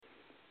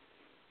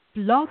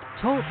Blog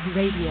Talk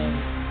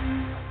Radio.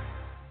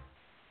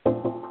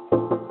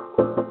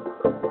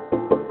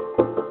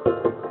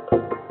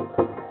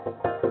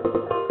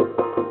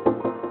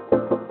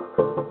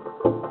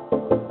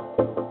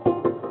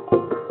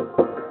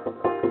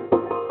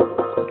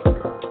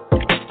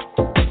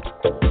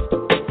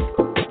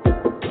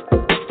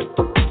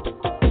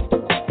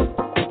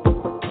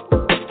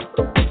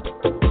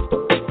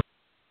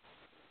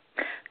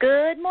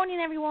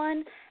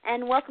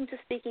 And welcome to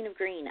Speaking of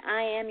Green.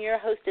 I am your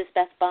hostess,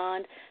 Beth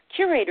Bond,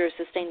 curator of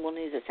Sustainable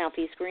News at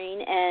Southeast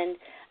Green. And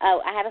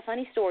I have a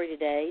funny story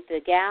today. The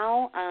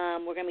gal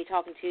we're going to be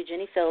talking to,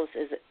 Jenny Phillips,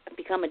 has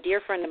become a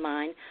dear friend of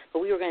mine, but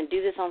we were going to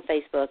do this on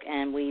Facebook,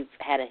 and we've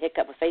had a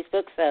hiccup with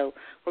Facebook, so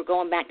we're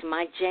going back to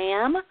my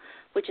jam,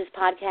 which is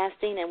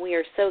podcasting, and we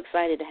are so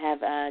excited to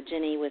have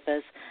Jenny with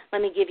us.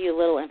 Let me give you a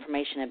little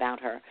information about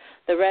her.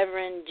 The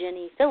Reverend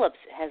Jenny Phillips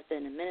has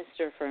been a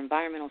minister for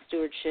environmental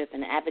stewardship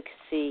and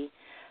advocacy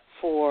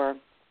for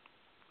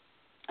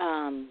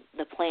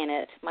the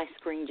planet. My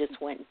screen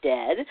just went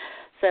dead.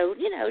 So,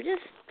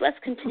 just let's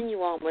continue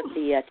on with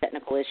the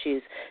technical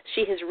issues.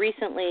 She has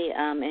recently,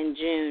 in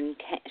June,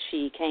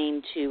 she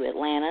came to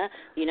Atlanta.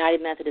 The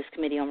United Methodist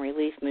Committee on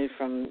Relief moved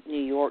from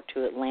New York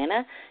to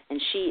Atlanta, and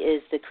she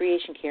is the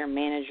Creation Care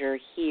Manager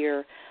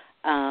here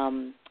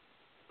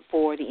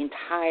for the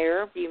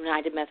entire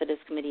United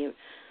Methodist Committee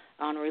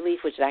on Relief,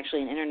 which is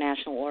actually an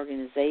international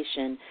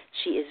organization.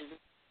 She is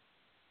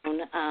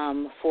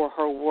for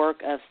her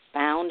work of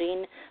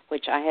founding,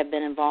 which I have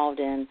been involved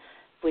in,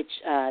 which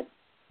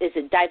is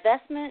it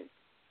divestment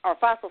or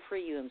Fossil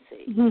Free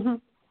UMC?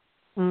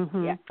 Mm-hmm.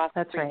 Mm-hmm. Yeah, Fossil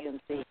That's Free right.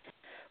 UMC,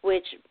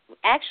 which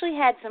actually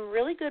had some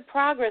really good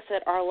progress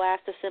at our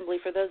last assembly.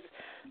 For those,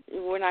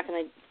 we're not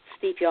going to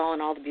steep you all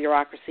in all the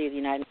bureaucracy of the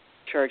United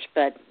Church,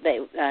 but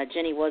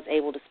Jenny was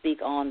able to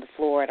speak on the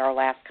floor at our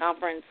last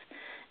conference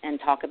and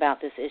talk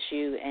about this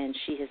issue, and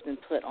she has been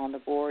put on the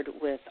board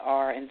with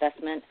our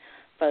investment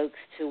folks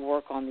to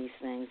work on these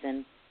things,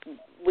 and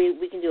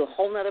we can do a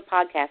whole other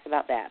podcast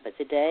about that. But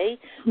today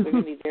we're going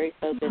to be very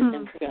focused, and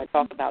we're going to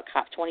talk about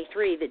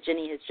COP23 that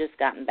Jenny has just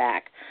gotten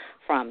back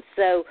from.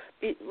 So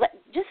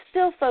just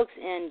fill folks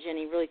in,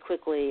 Jenny, really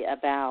quickly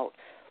about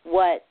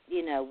what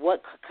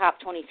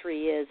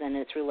COP23 is and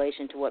its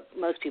relation to what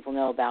most people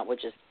know about,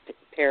 which is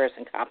Paris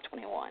and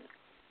COP21.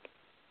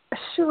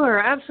 Sure,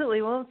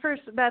 absolutely. Well,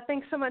 first, Beth,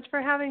 thanks so much for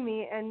having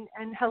me, and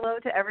hello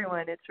to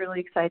everyone. It's really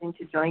exciting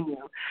to join you.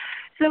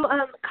 So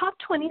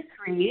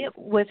COP23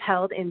 was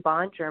held in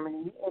Bonn,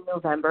 Germany in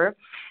November,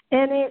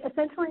 and it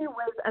essentially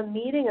was a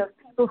meeting of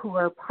people who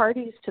are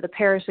parties to the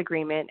Paris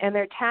Agreement, and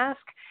their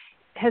task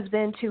has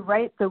been to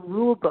write the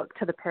rule book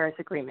to the Paris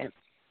Agreement.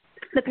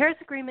 The Paris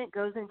Agreement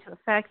goes into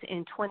effect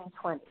in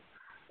 2020.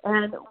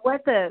 And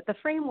what the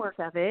framework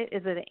of it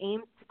is that it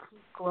aims to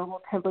keep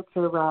global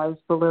temperature rise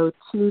below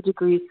 2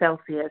 degrees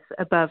Celsius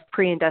above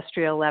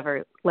pre-industrial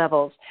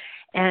levels,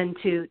 and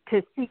to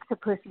seek to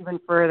push even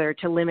further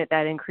to limit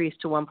that increase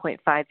to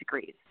 1.5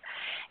 degrees.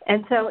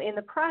 And so in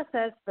the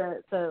process,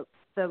 the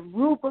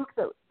rule book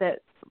that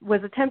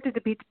was attempted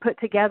to be put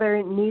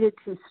together needed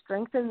to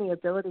strengthen the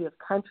ability of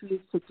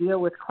countries to deal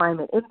with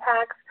climate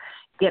impacts,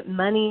 get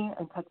money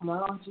and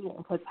technology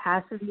and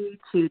capacity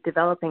to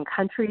developing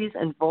countries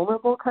and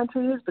vulnerable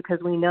countries, because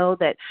we know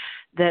that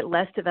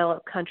less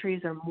developed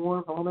countries are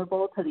more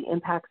vulnerable to the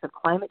impacts of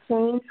climate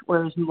change,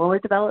 whereas more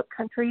developed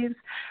countries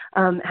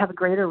have a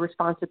greater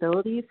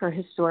responsibility for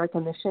historic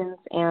emissions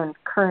and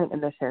current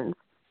emissions.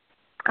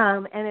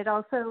 And it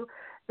also,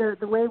 the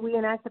way we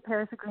enact the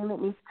Paris Agreement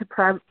needs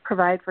to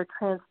provide for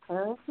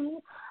transparency,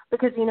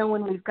 because,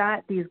 when we've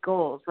got these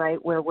goals,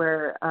 right, where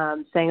we're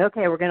saying,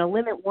 okay, we're going to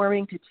limit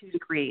warming to 2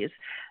 degrees,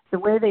 the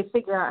way they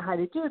figure out how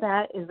to do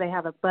that is they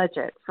have a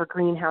budget for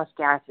greenhouse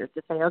gases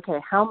to say, okay,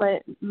 how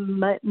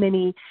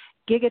many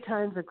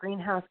gigatons of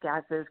greenhouse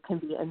gases can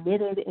be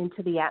emitted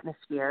into the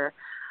atmosphere,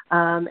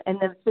 and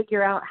then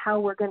figure out how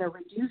we're going to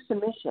reduce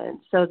emissions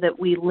so that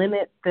we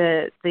limit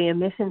the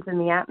emissions in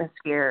the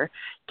atmosphere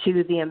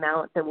to the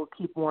amount that will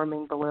keep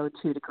warming below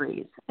 2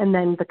 degrees. And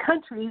then the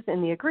countries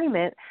in the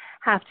agreement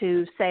have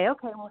to say,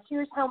 okay, well,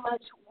 here's how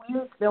much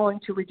we're going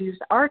to reduce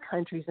our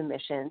country's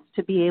emissions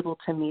to be able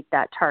to meet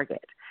that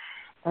target.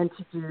 And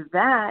to do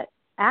that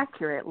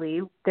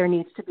accurately, there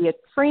needs to be a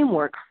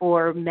framework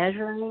for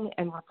measuring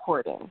and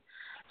reporting.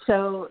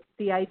 So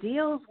the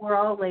ideals were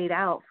all laid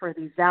out for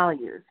these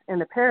values in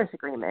the Paris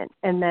Agreement,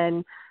 and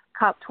then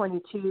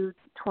COP22,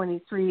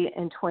 23,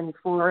 and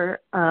 24,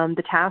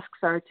 the tasks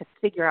are to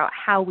figure out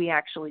how we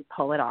actually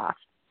pull it off.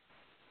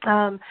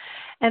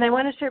 And I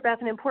want to share,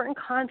 Beth, an important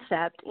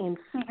concept in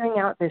figuring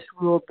out this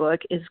rule book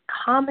is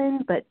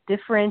common but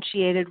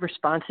differentiated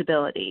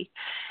responsibility.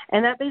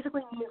 And that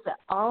basically means that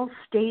all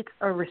states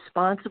are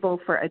responsible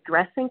for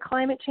addressing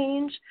climate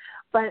change,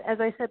 but as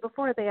I said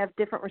before, they have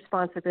different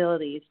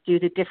responsibilities due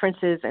to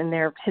differences in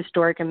their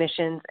historic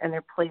emissions and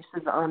their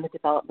places on the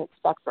development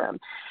spectrum.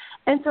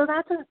 And so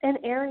that's an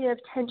area of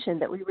tension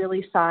that we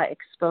really saw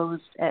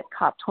exposed at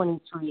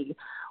COP23,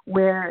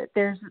 where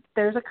there's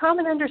a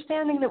common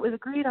understanding that was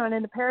agreed on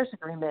in the Paris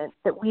Agreement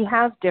that we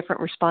have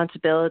different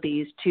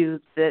responsibilities to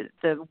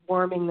the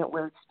warming that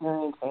we're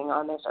experiencing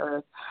on this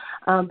earth,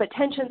 but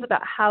tensions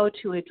about how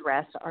to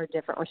address our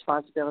different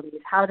responsibilities,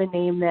 how to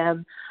name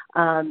them,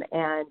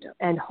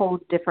 and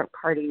hold different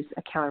parties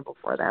accountable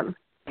for them.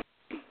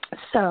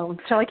 So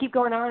shall I keep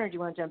going on, or do you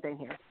want to jump in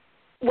here?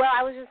 Well,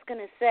 I was just going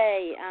to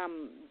say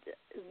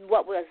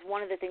what was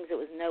one of the things that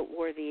was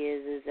noteworthy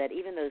is that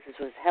even though this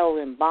was held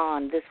in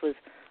Bonn, this was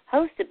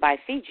hosted by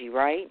Fiji,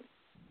 right?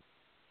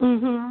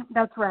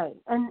 That's right.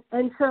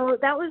 And so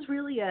that was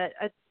really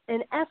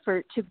an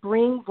effort to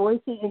bring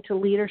voices into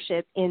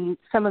leadership from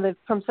some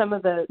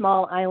of the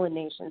small island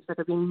nations that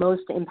are being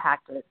most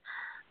impacted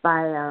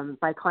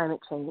by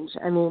climate change.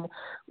 I mean,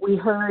 we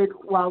heard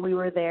while we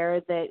were there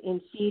that in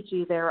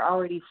Fiji there are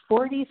already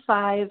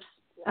 45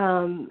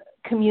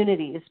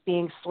 communities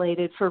being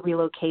slated for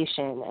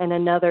relocation, and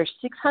another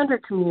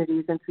 600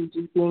 communities in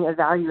Fiji being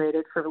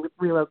evaluated for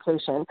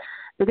relocation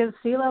because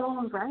sea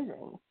level is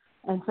rising.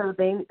 And so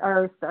they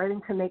are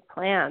starting to make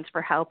plans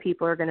for how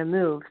people are going to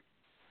move.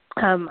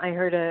 I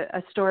heard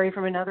a story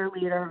from another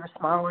leader of a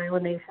small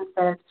island nation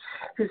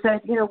who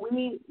said,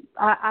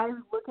 I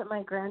look at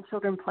my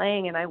grandchildren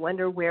playing and I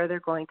wonder where they're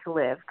going to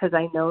live because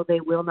I know they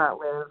will not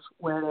live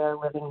where they're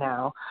living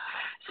now.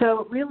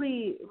 So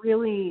really,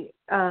 really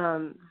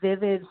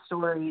vivid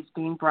stories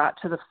being brought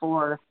to the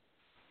fore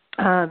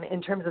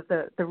in terms of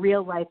the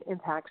real-life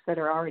impacts that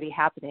are already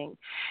happening.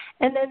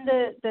 And then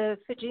the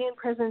Fijian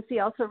presidency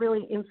also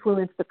really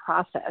influenced the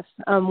process.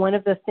 One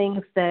of the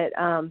things that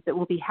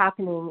will be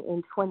happening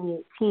in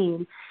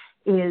 2018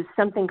 is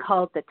something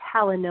called the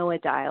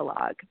Talanoa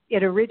Dialogue.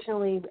 It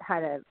originally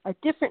had a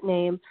different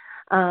name.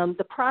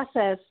 The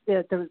process,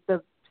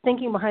 the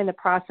thinking behind the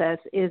process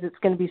is it's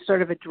going to be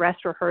sort of a dress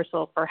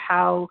rehearsal for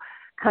how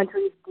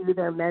countries do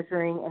their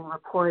measuring and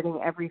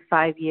reporting every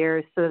 5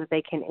 years so that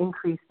they can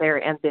increase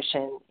their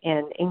ambition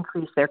and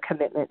increase their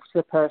commitments to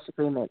the Paris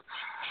Agreement.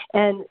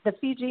 And the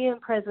Fijian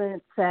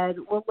president said,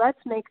 well, let's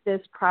make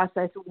this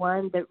process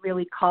one that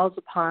really calls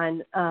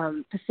upon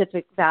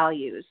Pacific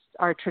values,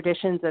 our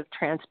traditions of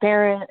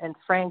transparent and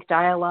frank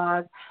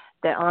dialogue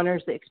that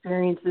honors the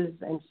experiences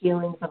and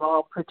feelings of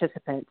all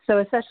participants. So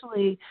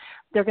essentially,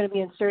 they're going to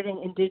be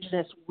inserting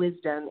indigenous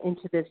wisdom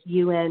into this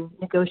UN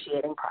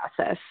negotiating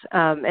process.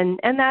 And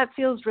that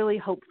feels really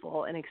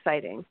hopeful and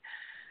exciting.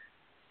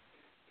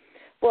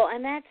 Well,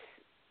 and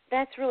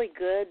that's really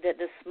good that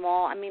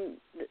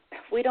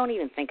we don't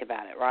even think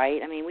about it,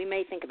 right? I mean, we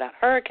may think about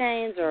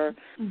hurricanes, or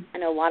I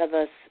know a lot of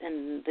us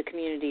in the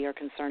community are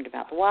concerned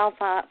about the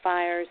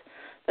wildfires.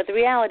 But the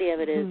reality of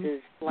it is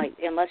like,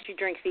 unless you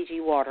drink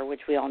Fiji water, which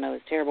we all know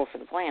is terrible for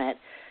the planet,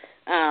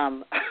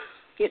 even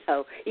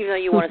though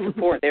you want to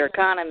support their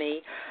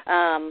economy,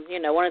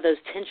 one of those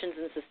tensions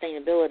in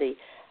sustainability,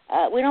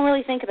 we don't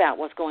really think about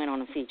what's going on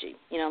in Fiji,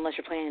 unless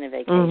you're planning a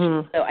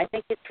vacation. So I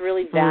think it's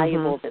really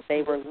valuable that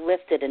they were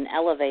lifted and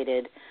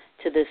elevated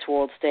to this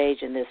world stage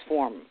in this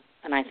form,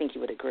 and I think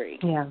you would agree.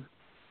 Yeah,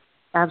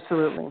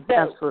 absolutely,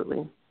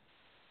 absolutely.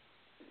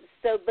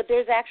 So, but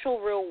there's actual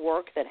real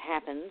work that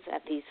happens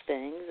at these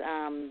things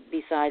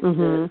besides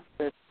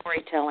the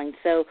storytelling.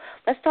 So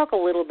let's talk a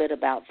little bit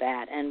about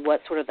that and what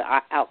sort of the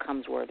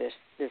outcomes were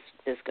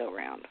this go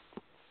round.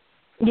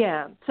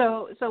 Yeah.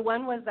 So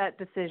one was that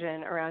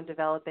decision around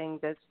developing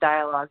this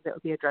dialogue that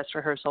would be a dress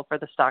rehearsal for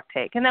the stock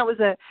take, and that was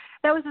a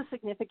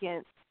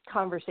significant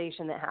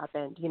conversation that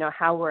happened.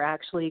 How we're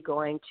actually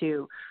going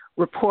to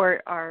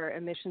report our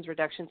emissions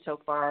reduction so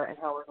far and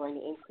how we're going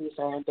to increase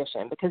our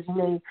ambition. Because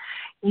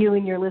you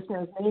and your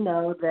listeners may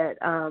know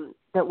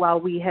that while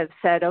we have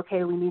said,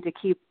 okay, we need to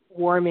keep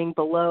warming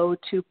below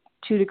 2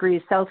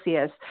 degrees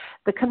Celsius,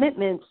 the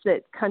commitments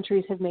that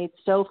countries have made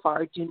so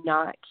far do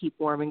not keep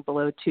warming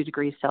below 2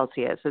 degrees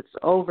Celsius. It's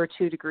over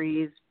 2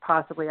 degrees,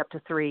 possibly up to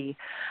 3.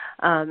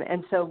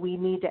 And so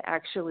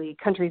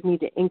countries need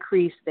to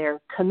increase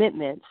their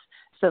commitments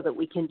so that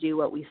we can do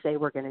what we say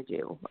we're going to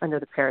do under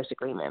the Paris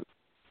Agreement.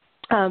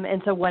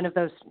 And so one of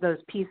those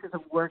pieces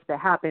of work that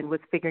happened was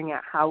figuring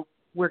out how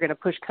we're going to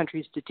push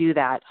countries to do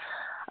that.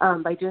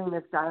 By doing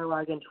this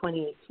dialogue in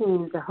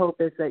 2018, the hope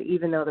is that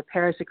even though the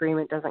Paris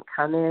Agreement doesn't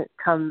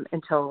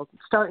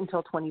start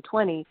until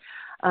 2020,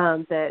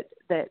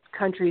 that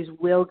countries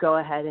will go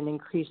ahead and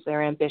increase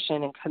their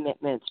ambition and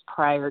commitments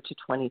prior to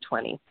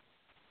 2020.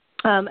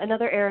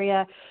 Another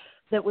area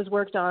that was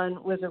worked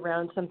on was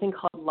around something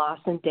called loss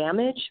and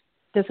damage.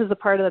 This is a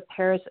part of the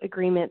Paris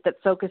Agreement that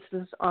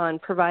focuses on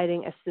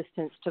providing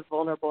assistance to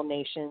vulnerable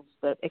nations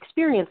that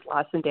experience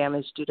loss and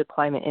damage due to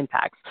climate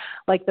impacts,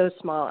 like those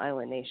small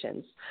island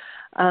nations.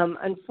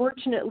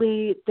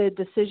 Unfortunately, the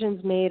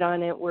decisions made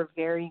on it were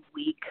very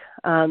weak.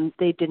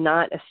 They did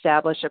not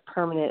establish a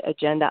permanent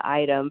agenda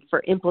item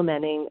for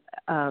implementing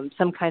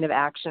some kind of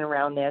action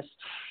around this.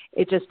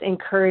 It just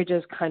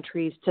encourages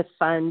countries to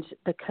fund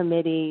the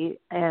committee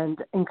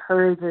and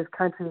encourages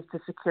countries to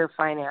secure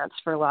finance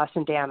for loss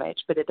and damage,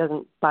 but it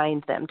doesn't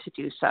bind them to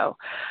do so.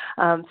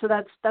 So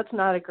that's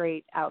not a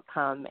great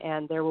outcome,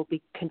 and there will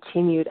be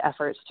continued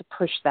efforts to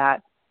push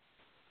that.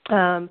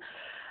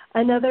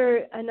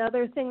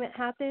 Another thing that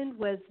happened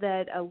was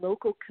that a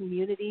local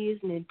communities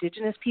and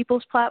Indigenous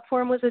peoples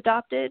platform was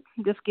adopted.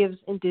 This gives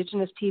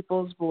Indigenous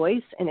peoples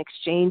voice in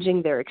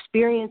exchanging their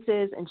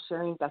experiences and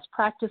sharing best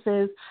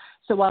practices.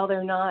 So while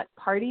they're not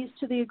parties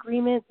to the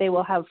agreement, they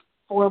will have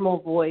formal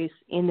voice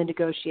in the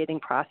negotiating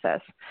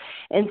process.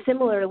 And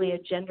similarly, a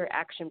gender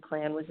action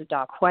plan was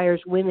adopted,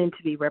 requires women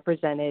to be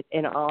represented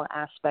in all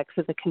aspects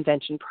of the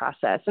convention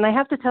process. And I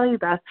have to tell you,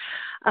 Beth,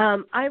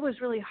 I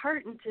was really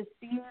heartened to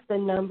see the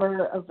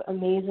number of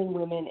amazing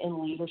women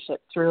in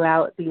leadership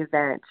throughout the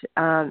event.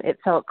 It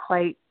felt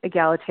quite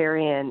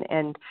egalitarian,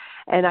 and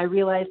I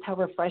realized how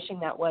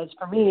refreshing that was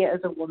for me as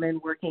a woman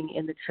working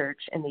in the church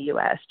in the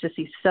U.S. to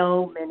see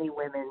so many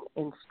women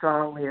in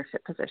strong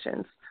leadership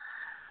positions.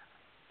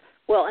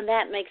 Well, and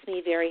that makes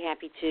me very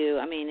happy, too.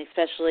 I mean,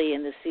 especially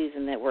in the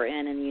season that we're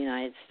in the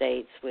United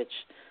States, which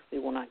we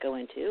will not go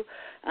into.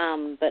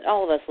 But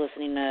all of us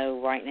listening know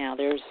right now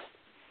there's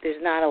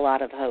not a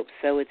lot of hope.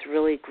 So it's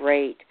really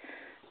great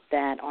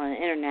that on an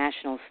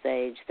international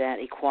stage that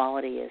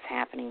equality is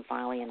happening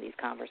finally in these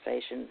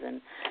conversations.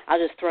 And I'll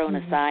just throw an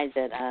aside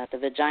that the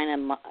Vagina,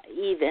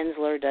 Eve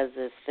Ensler does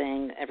this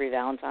thing every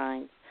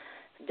Valentine's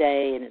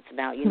Day, and it's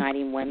about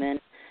uniting women.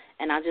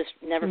 And I'll just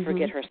never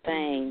forget her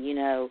saying, you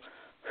know,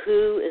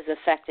 who is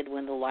affected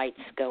when the lights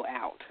go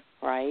out,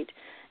 right?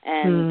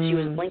 And she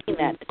was linking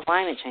that to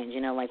climate change. You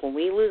know, like when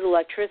we lose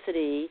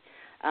electricity,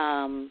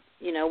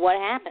 you know, what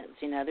happens?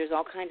 You know, there's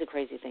all kinds of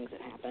crazy things that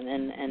happen,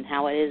 and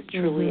how it is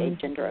truly a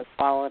gender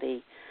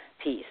equality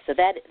piece. So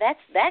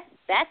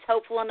that's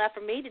hopeful enough for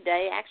me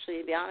today, actually,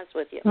 to be honest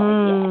with you. Like,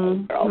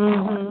 yay,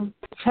 girl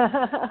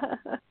power.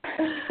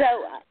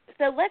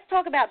 So let's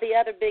talk about the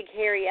other big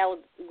hairy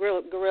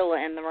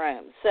gorilla in the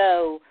room.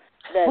 So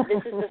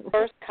this is the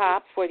first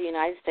COP where the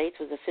United States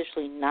was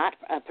officially not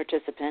a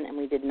participant, and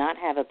we did not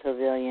have a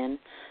pavilion.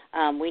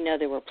 We know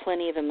there were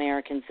plenty of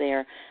Americans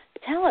there.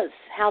 Tell us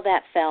how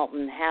that felt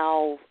and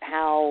how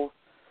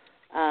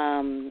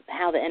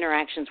the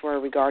interactions were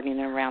regarding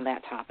and around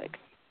that topic.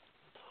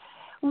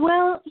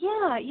 Well,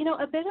 yeah, you know,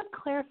 a bit of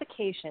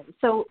clarification.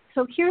 So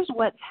here's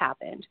what's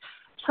happened.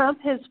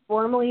 Trump has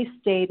formally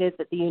stated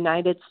that the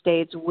United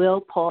States will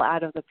pull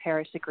out of the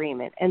Paris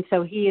Agreement. And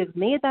so he has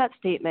made that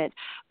statement,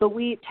 but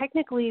we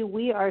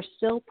are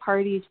still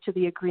parties to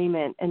the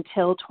agreement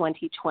until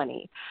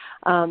 2020.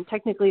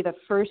 Technically, the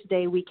first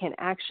day we can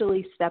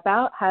actually step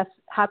out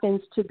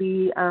happens to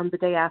be the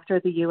day after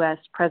the U.S.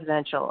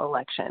 presidential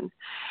election.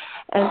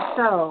 And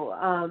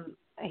so,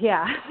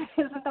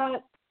 isn't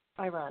that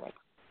ironic?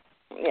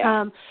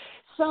 Yeah.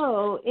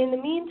 So in the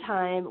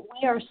meantime,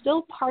 we are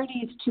still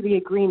parties to the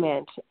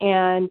agreement,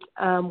 and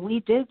we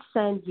did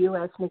send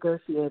U.S.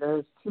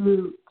 negotiators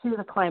to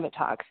the climate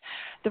talks.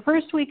 The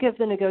first week of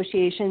the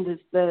negotiations is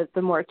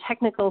the more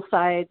technical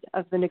side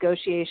of the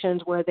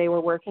negotiations, where they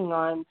were working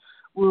on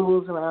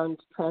rules around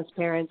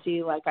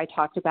transparency, like I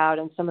talked about,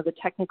 and some of the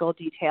technical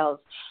details.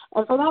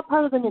 And for that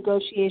part of the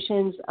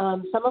negotiations,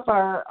 some of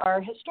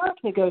our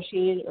historic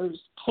negotiators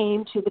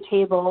came to the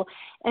table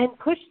and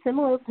pushed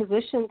similar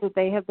positions that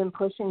they have been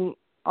pushing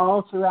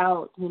all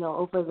throughout, you know,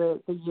 over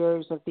the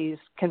years of these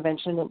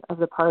convention of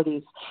the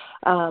parties,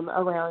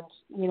 around,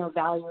 you know,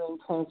 valuing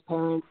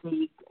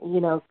transparency,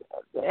 you know,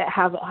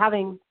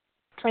 having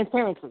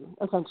transparency,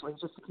 essentially,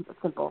 just to keep it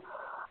simple.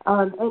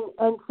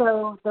 And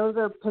so those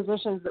are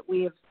positions that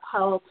we have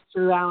held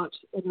throughout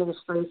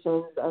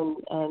administrations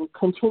and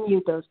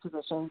continued those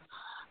positions.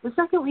 The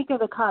second week of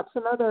the COP,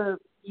 some other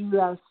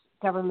U.S.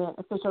 government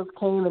officials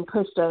came and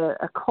pushed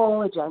a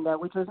coal agenda,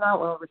 which was not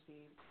well received.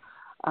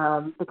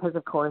 Because,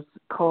 of course,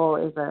 coal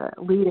is a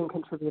leading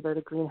contributor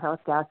to greenhouse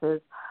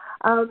gases.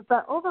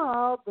 But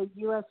overall, the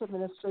U.S.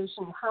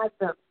 administration had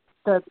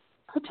the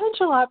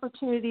potential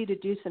opportunity to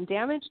do some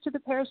damage to the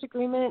Paris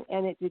Agreement,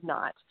 and it did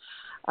not.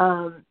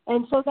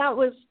 And so that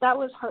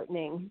was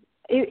heartening.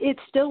 It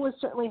still was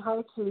certainly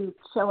hard to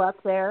show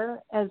up there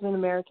as an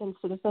American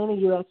citizen, a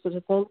U.S.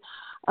 citizen.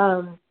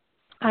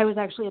 I was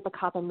actually at the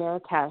COP in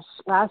Marrakesh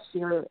last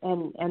year,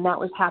 and that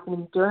was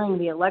happening during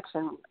the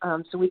election.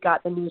 So we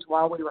got the news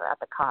while we were at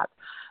the COP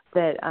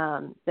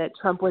that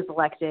Trump was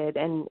elected,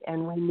 and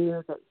we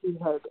knew that he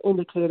had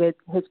indicated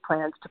his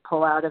plans to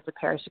pull out of the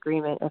Paris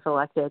Agreement if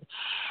elected.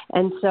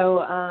 And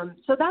so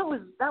that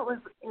was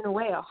in a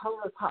way a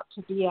harder COP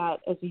to be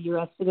at as a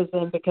U.S.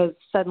 citizen, because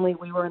suddenly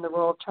we were in the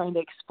role of trying to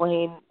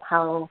explain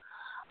how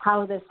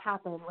this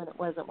happened when it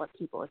wasn't what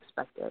people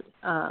expected.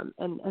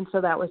 And so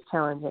that was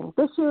challenging.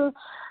 This year,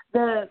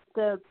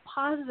 the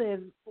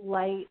positive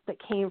light that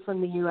came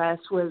from the U.S.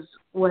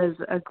 was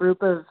a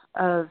group of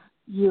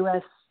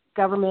U.S.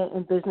 government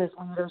and business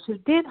leaders who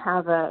did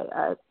have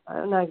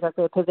not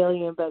exactly a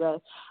pavilion, but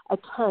a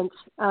tent,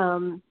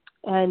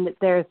 and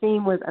their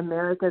theme was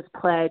America's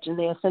Pledge, and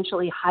they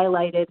essentially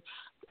highlighted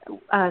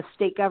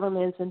state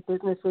governments and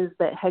businesses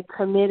that had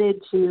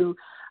committed to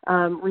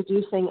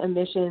reducing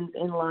emissions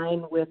in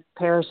line with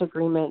Paris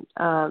Agreement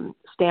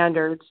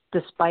standards,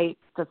 despite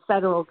the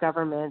federal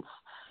government's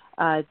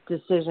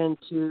decision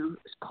to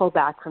pull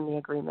back from the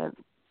agreement.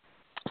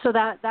 So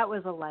that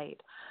was a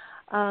light.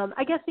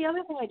 I guess the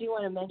other thing I do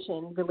want to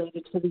mention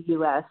related to the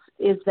U.S.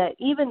 is that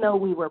even though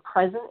we were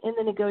present in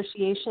the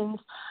negotiations,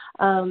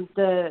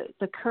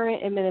 the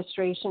current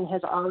administration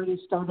has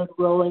already started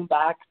rolling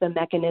back the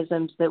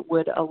mechanisms that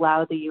would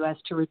allow the U.S.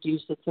 to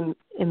reduce its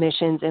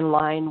emissions in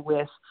line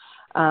with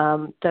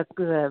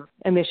the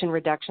emission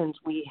reductions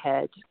we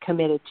had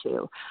committed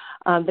to.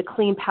 The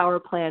Clean Power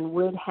Plan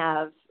would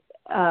have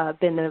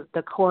been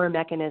the core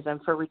mechanism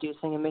for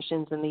reducing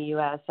emissions in the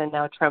U.S., and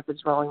now Trump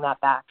is rolling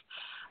that back.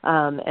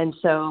 And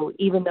so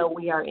even though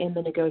we are in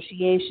the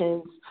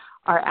negotiations,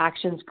 our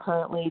actions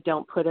currently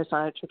don't put us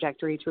on a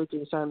trajectory to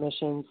reduce our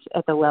emissions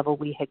at the level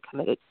we had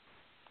committed.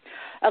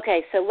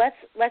 Okay, so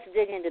let's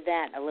dig into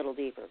that a little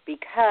deeper,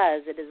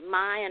 because it is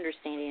my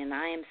understanding, and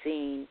I am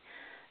seeing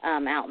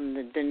out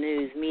in the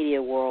news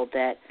media world,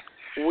 that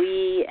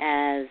we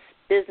as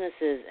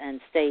businesses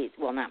and states,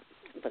 well, not,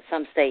 but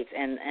some states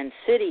and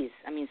cities,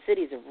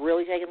 cities have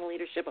really taken the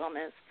leadership on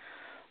this,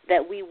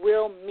 that we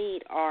will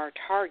meet our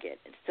target.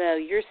 So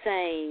you're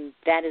saying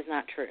that is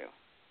not true?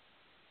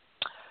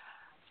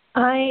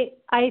 I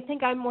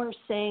think I'm more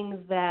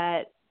saying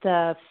that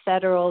the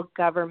federal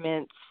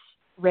government's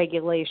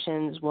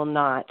regulations will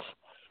not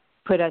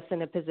put us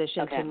in a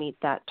position to meet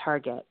that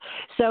target.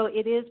 So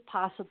it is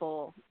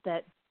possible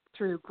that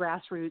through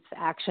grassroots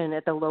action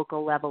at the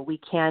local level, we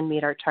can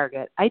meet our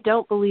target. I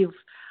don't believe,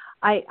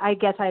 I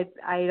guess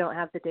I don't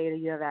have the data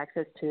you have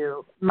access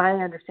to. My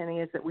understanding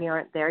is that we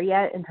aren't there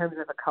yet in terms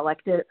of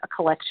a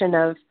collection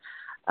of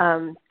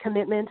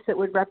commitments that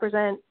would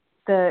represent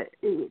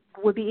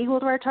would be equal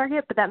to our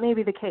target, but that may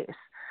be the case.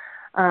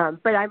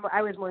 But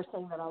I was more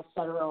saying that our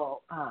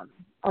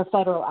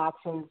federal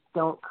actions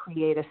don't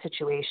create a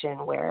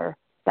situation where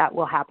that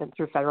will happen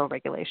through federal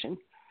regulation.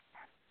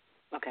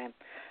 Okay.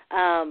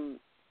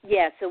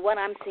 Yeah. So what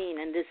I'm seeing,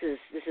 and this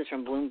is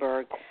from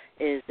Bloomberg,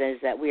 is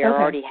that we are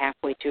already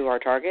halfway to our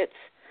targets.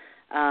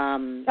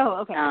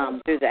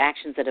 Through the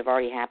actions that have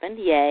already happened.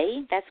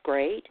 Yay, that's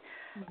great.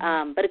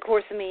 Mm-hmm. But of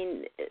course,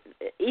 even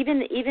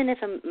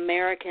if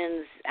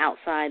Americans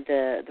outside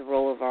the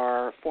role of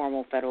our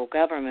formal federal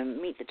government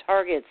meet the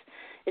targets,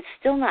 it's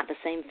still not the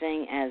same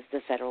thing as the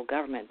federal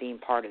government being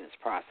part of this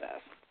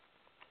process.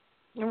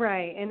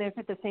 Right, and if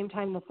at the same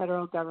time the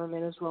federal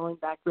government is rolling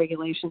back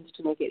regulations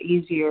to make it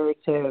easier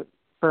to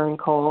burn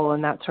coal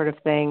and that sort of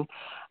thing,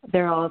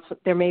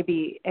 there may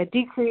be a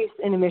decrease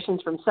in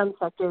emissions from some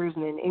sectors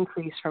and an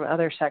increase from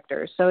other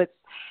sectors. So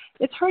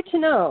it's hard to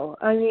know.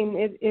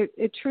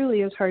 It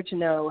truly is hard to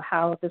know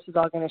how this is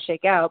all going to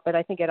shake out, but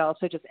I think it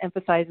also just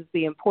emphasizes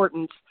the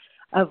importance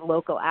of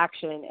local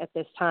action at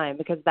this time,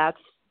 because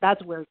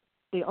that's where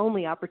the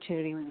only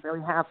opportunity we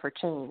really have for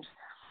change.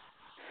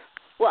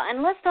 Well,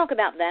 and let's talk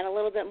about that a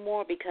little bit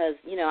more, because,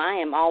 I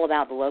am all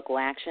about the local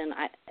action.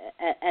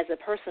 As a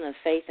person of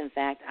faith, in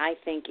fact, I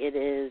think it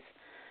is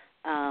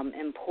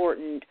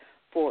important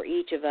for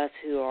each of us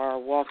who are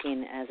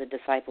walking as a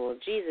disciple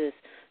of Jesus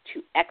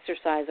to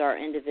exercise our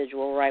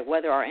individual right,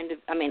 whether our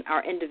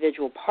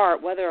individual part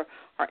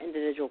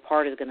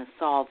is going to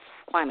solve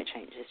climate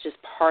change. It's just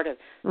part of,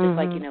 just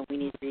like, we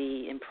need to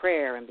be in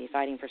prayer and be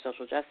fighting for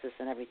social justice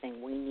and everything,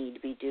 we need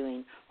to be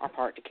doing our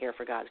part to care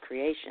for God's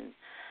creation.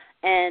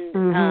 And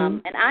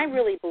and I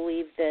really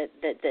believe that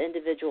the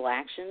individual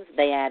actions,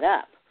 they add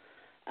up.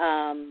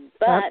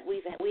 But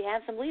we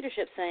have some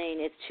leadership saying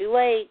it's too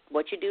late.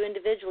 What you do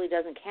individually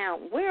doesn't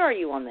count. Where are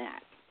you on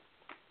that?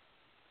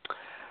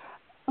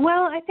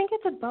 Well, I think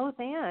it's a both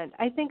and.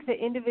 I think the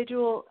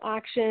individual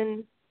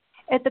action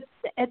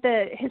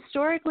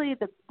historically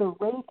the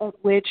rate at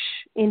which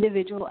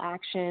individual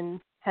action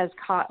has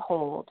caught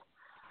hold.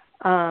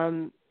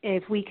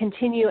 If we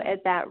continue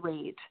at that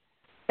rate,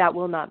 that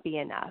will not be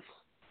enough.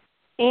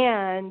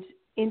 And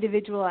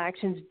individual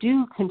actions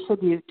do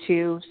contribute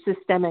to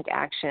systemic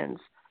actions.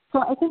 So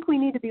I think we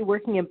need to be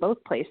working in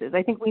both places.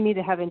 I think we need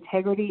to have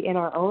integrity in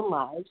our own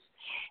lives,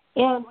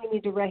 and we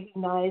need to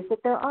recognize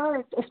that there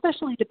are,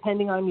 especially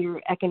depending on your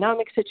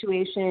economic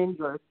situation,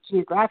 your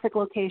geographic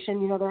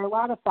location, there are a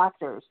lot of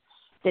factors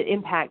that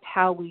impact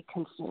how we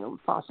consume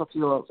fossil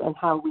fuels and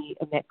how we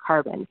emit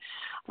carbon.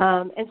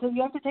 And so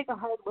you have to take a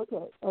hard look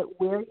at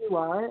where you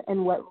are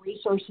and what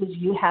resources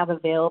you have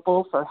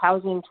available for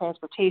housing,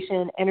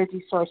 transportation,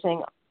 energy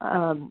sourcing,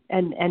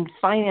 and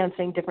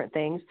financing different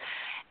things.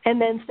 And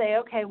then say,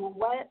 okay, well,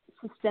 what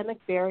systemic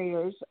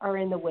barriers are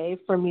in the way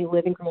for me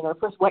living greener?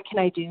 First, what can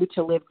I do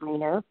to live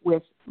greener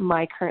with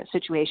my current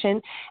situation?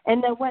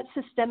 And then what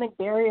systemic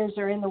barriers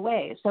are in the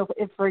way? So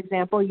if, for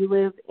example, you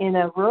live in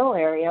a rural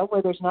area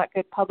where there's not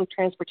good public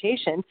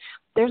transportation,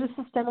 there's a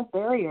systemic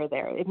barrier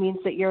there. It means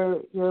that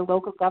your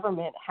local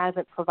government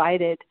hasn't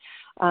provided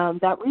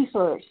that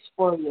resource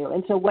for you.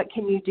 And so what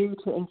can you do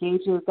to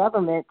engage your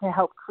government to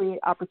help create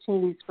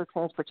opportunities for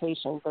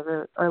transportation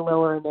that are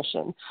lower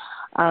emission?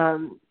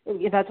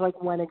 That's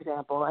like one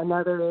example.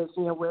 Another is,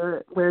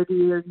 where do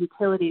your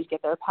utilities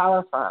get their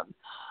power from?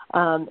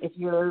 If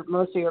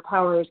most of your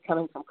power is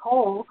coming from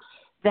coal,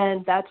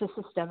 then that's a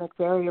systemic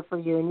barrier for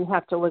you, and you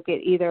have to look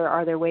at either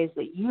are there ways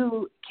that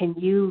you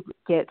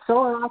get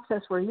solar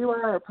access where you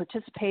are or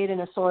participate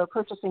in a solar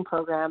purchasing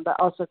program, but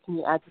also can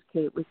you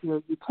advocate with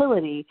your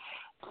utility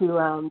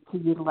to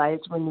utilize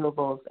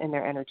renewables in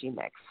their energy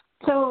mix.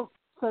 So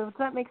does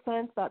that make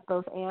sense, that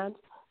both and?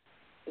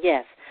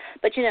 Yes.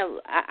 But,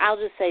 I'll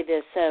just say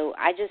this. So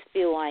I just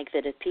feel like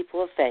that if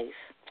people of faith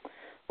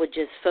would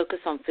just focus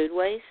on food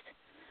waste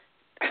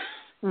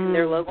in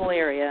their local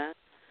area,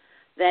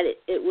 that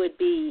it would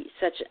be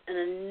such an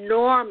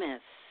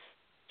enormous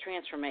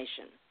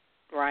transformation,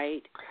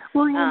 right?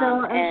 Well,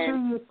 I'm sure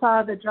you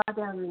saw the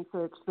drawdown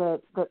research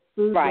that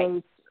food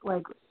waste,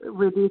 like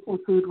reducing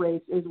food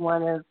waste, is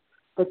one of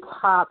the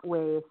top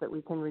ways that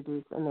we can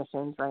reduce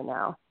emissions right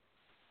now.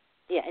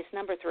 Yeah, it's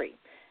number 3.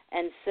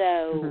 And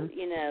so,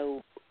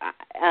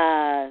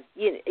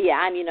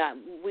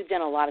 we've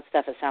done a lot of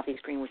stuff at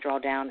Southeast Greenwich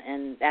Drawdown,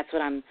 and that's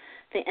what I'm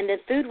thinking. And then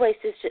food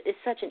waste is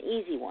such an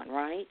easy one,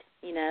 right?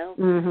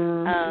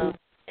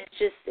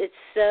 It's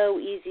so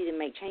easy to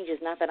make changes.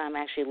 Not that I'm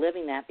actually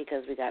living that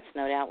because we got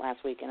snowed out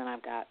last weekend and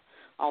I've got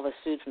all this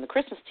food from the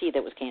Christmas tea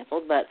that was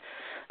canceled, but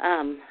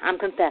I'm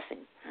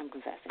confessing.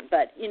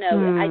 But,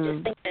 I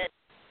just think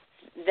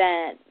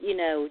that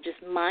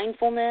just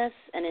mindfulness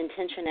and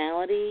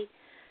intentionality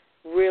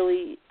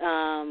really,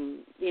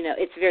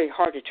 it's very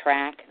hard to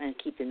track and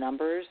keep the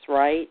numbers,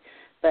 right?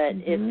 But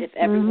if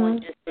everyone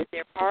just did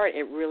their part,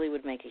 it really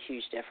would make a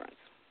huge difference.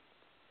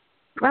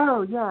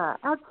 Oh, yeah,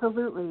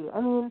 absolutely.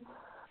 I mean,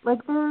 there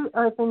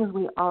are things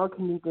we all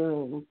can be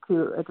doing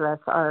to address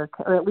or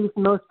at least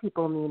most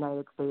people in the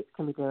United States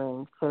can be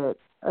doing to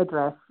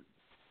address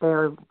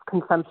their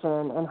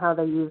consumption and how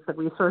they use the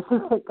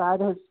resources that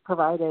God has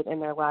provided in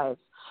their lives.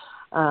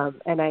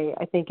 And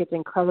I think it's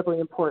incredibly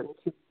important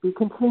to be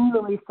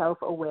continually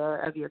self-aware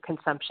of your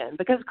consumption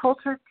because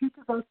culture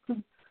teaches us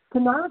to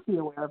not be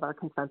aware of our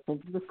consumption,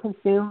 to just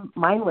consume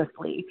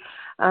mindlessly.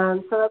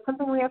 So that's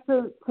something we have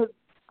to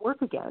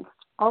work against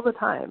all the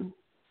time.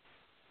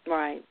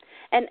 Right.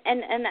 And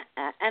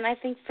I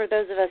think for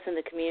those of us in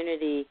the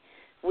community,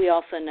 we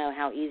also know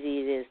how easy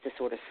it is to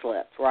sort of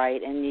slip,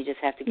 right? And you just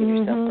have to give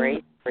yourself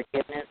grace,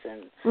 forgiveness,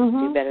 and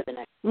do better the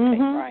next day,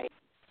 right?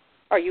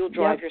 Or you'll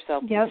drive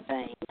yourself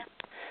insane.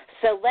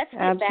 So let's get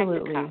back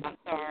to COP. I'm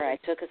sorry, I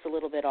took us a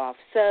little bit off.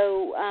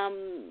 So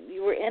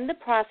you were in the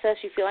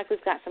process. You feel like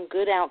we've got some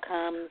good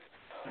outcomes.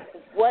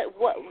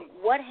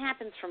 What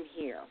happens from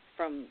here,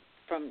 from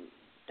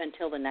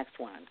until the next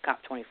one,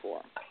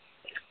 COP24?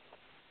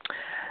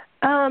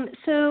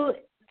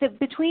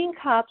 Between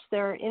COPs,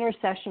 there are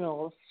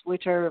intersessionals,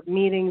 which are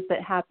meetings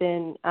that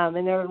happen,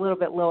 and they're a little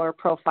bit lower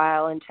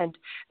profile. And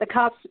the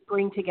COPs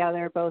bring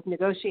together both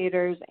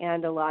negotiators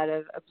and a lot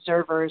of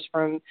observers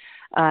from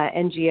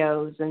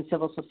NGOs and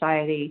civil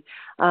society.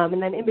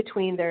 And then in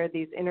between, there are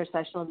these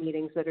intersessional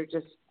meetings that are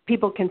just,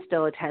 people can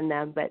still attend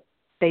them, but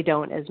they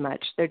don't as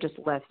much. They're just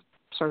less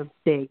sort of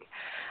big.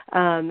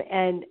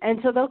 And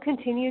so they'll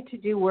continue to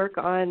do work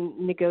on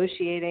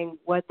negotiating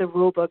what the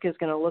rule book is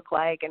going to look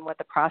like and what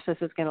the process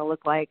is going to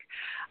look like.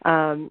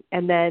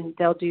 And then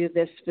they'll do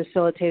this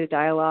facilitated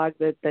dialogue,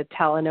 the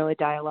Talanoa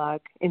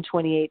dialogue in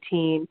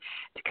 2018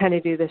 to kind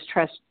of do this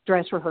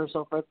dress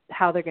rehearsal for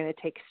how they're going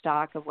to take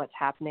stock of what's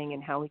happening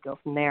and how we go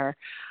from there.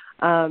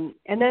 And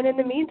then in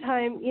the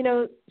meantime,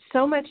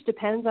 so much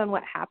depends on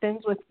what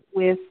happens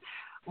with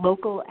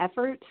local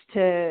efforts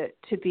to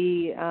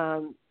be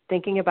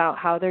thinking about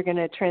how they're going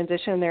to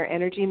transition their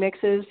energy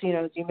mixes.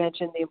 As you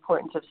mentioned, the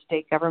importance of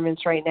state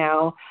governments right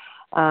now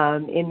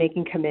in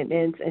making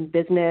commitments and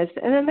business.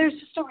 And then there's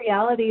just a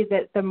reality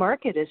that the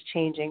market is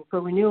changing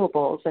for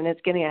renewables, and it's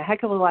getting a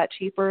heck of a lot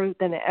cheaper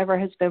than it ever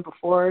has been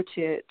before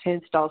to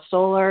install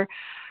solar.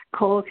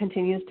 Coal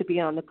continues to be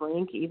on the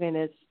brink, even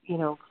as,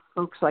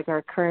 folks like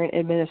our current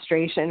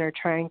administration are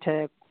trying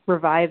to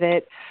revive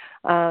it.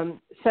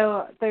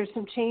 So there's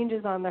some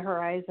changes on the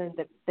horizon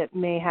that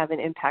may have an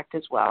impact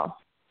as well.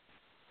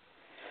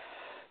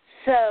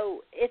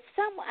 So the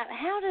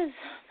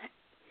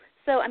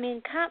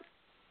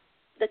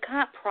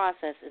COP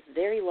process is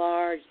very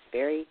large, it's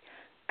very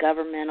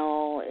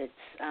governmental.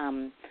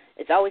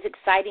 It's always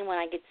exciting when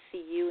I get to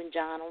see you and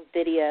John on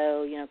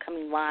video,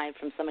 coming live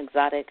from some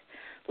exotic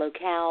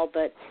locale.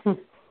 But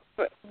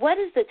what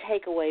is the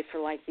takeaway for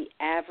the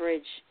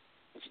average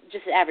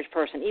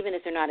person, even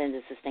if they're not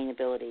into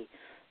sustainability?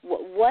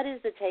 What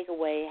is the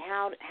takeaway?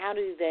 How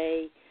do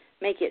they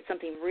make it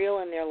something real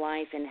in their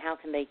life, and how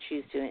can they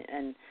choose to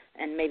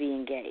and maybe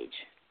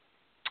engage?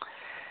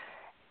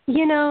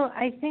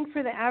 I think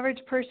for the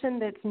average person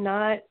that's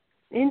not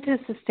into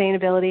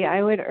sustainability,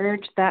 I would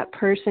urge that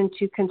person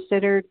to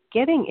consider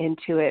getting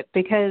into it,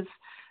 because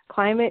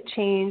climate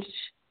change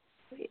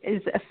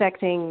is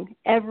affecting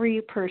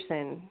every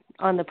person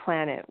on the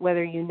planet,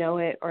 whether you know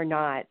it or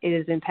not. It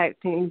is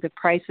impacting the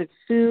price of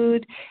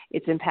food.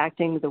 It's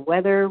impacting the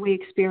weather we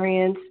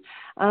experience.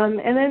 And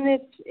then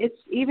it's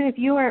even if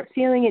you aren't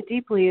feeling it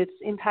deeply, it's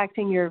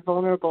impacting your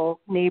vulnerable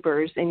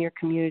neighbors in your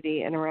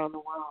community and around the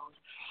world.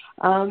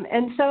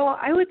 And so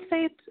I would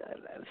say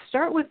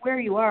start with where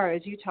you are,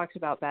 as you talked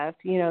about, Beth,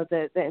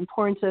 the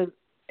importance of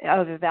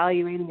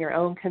evaluating your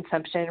own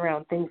consumption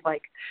around things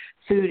like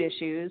food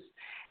issues.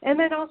 And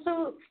then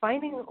also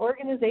finding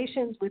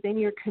organizations within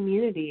your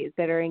community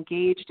that are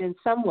engaged in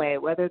some way,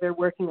 whether they're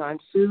working on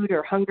food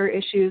or hunger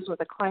issues with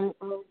a climate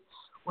group,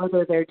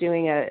 whether they're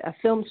doing a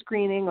film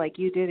screening like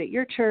you did at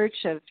your church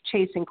of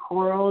Chasing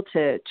Coral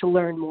to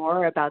learn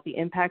more about the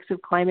impacts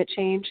of climate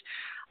change.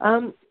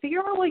 Figure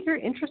out what your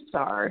interests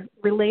are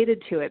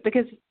related to it,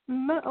 because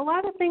a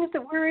lot of things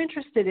that we're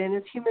interested in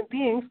as human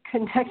beings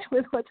connect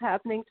with what's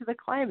happening to the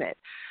climate.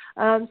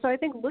 So I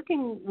think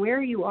looking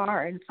where you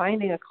are and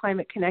finding a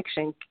climate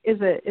connection is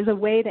a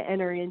way to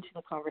enter into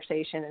the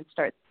conversation and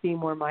start being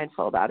more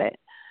mindful about it.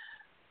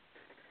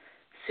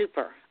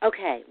 Super.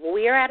 Okay. Well,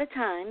 we are out of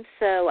time,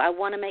 so I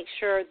want to make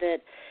sure that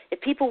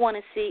if people want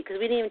to see, because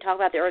we didn't even talk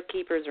about the Earth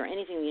Keepers or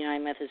anything the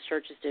United Methodist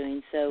Church is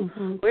doing, so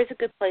where's a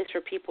good place for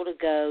people to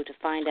go to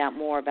find out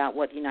more about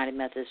what the United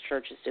Methodist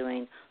Church is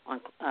doing on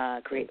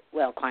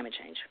climate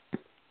change?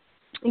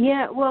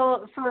 Yeah,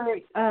 well,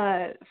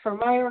 for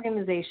my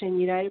organization,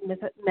 United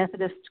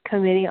Methodist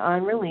Committee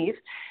on Relief,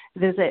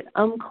 visit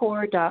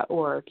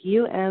umcor.org,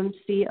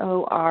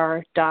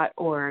 umcor.org,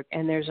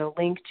 and there's a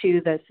link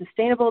to the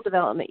Sustainable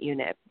Development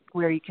Unit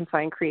where you can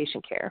find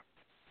creation care.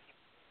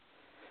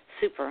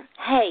 Super.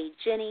 Hey,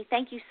 Jenny,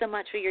 thank you so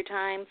much for your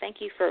time. Thank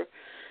you for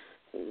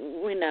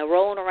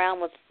rolling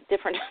around with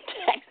different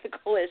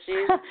technical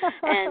issues.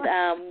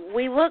 And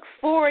we look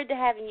forward to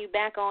having you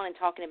back on and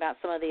talking about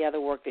some of the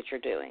other work that you're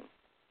doing.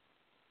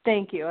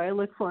 Thank you. I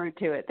look forward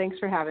to it. Thanks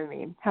for having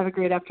me. Have a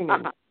great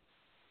afternoon.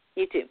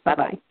 You too.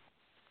 Bye-bye.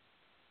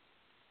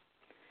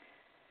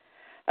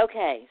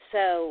 Okay,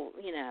 so,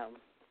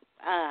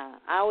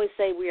 I always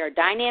say we are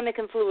dynamic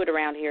and fluid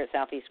around here at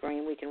Southeast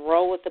Green. We can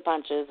roll with the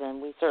punches,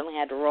 and we certainly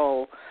had to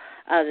roll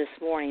this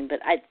morning, but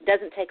it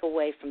doesn't take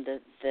away from the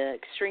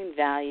extreme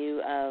value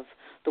of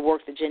the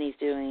work that Jenny's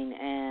doing,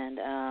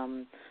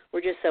 and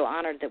we're just so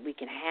honored that we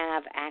can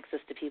have access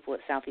to people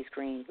at Southeast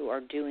Green who are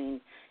doing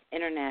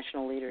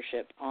international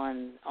leadership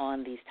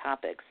on these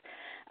topics.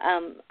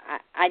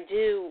 I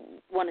do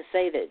want to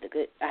say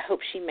that I hope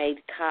she made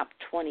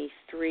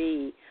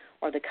COP23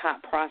 or the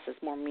COP process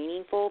more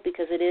meaningful,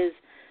 because it's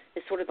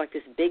sort of like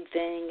this big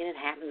thing, and it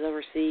happens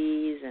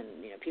overseas, and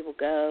people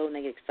go and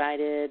they get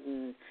excited,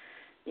 and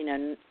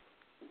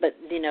but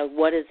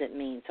what does it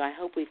mean? So I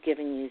hope we've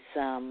given you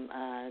some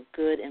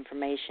good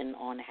information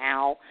on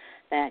how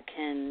that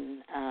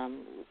can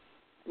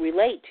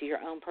relate to your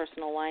own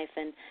personal life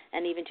and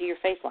even to your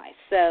faith life.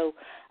 So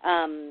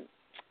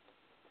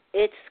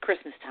it's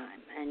Christmas time,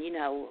 and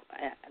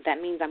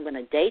that means I'm going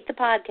to date the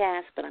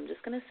podcast, but I'm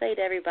just going to say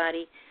to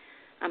everybody,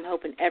 I'm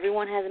hoping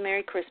everyone has a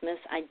Merry Christmas.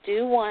 I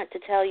do want to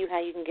tell you how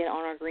you can get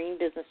on our Green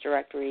Business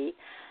Directory,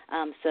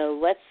 so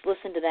let's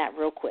listen to that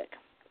real quick.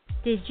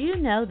 Did you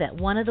know that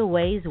one of the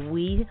ways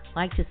we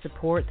like to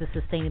support the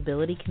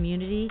sustainability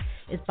community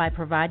is by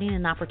providing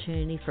an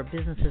opportunity for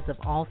businesses of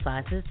all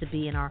sizes to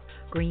be in our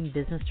Green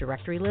Business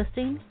Directory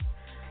listing?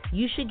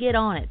 You should get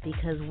on it,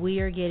 because we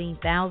are getting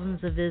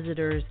thousands of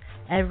visitors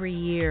every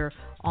year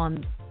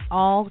on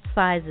all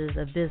sizes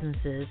of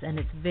businesses, and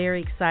it's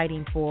very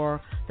exciting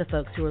for the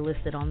folks who are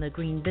listed on the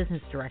Green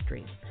Business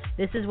Directory.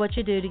 This is what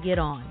you do to get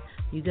on.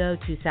 You go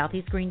to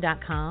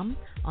southeastgreen.com.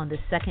 On the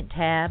second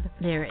tab,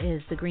 there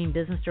is the Green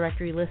Business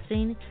Directory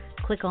listing.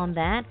 Click on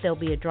that. There'll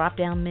be a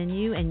drop-down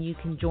menu, and you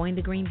can join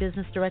the Green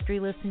Business Directory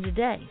listing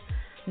today.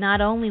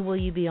 Not only will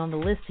you be on the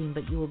listing,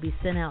 but you will be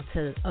sent out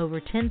to over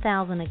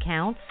 10,000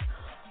 accounts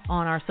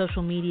on our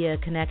social media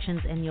connections,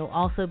 and you'll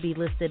also be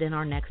listed in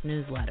our next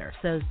newsletter.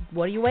 So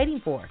what are you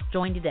waiting for?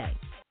 Join today.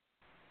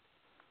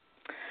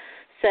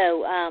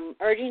 So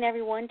urging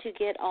everyone to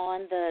get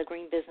on the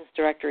Green Business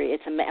Directory.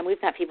 And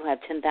we've got people who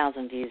have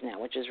 10,000 views now,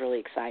 which is really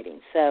exciting.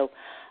 So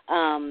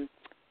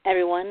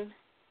everyone,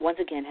 once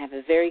again, have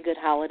a very good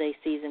holiday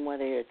season,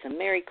 whether it's a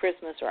Merry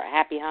Christmas or a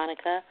Happy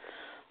Hanukkah,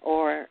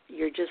 or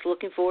you're just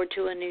looking forward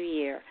to a new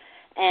year.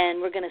 And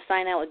we're going to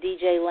sign out with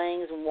DJ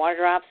Langs and Water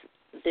Drops.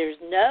 There's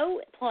no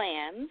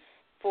plans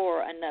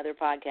for another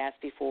podcast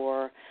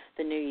before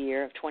the new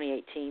year of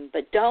 2018,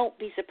 but don't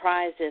be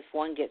surprised if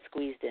one gets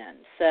squeezed in.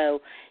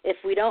 So if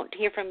we don't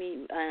hear from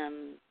you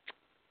in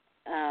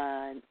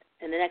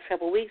the next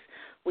couple of weeks,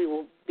 we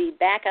will be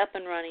back up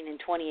and running in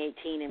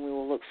 2018, and we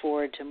will look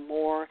forward to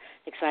more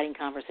exciting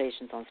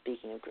conversations on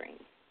Speaking of Green.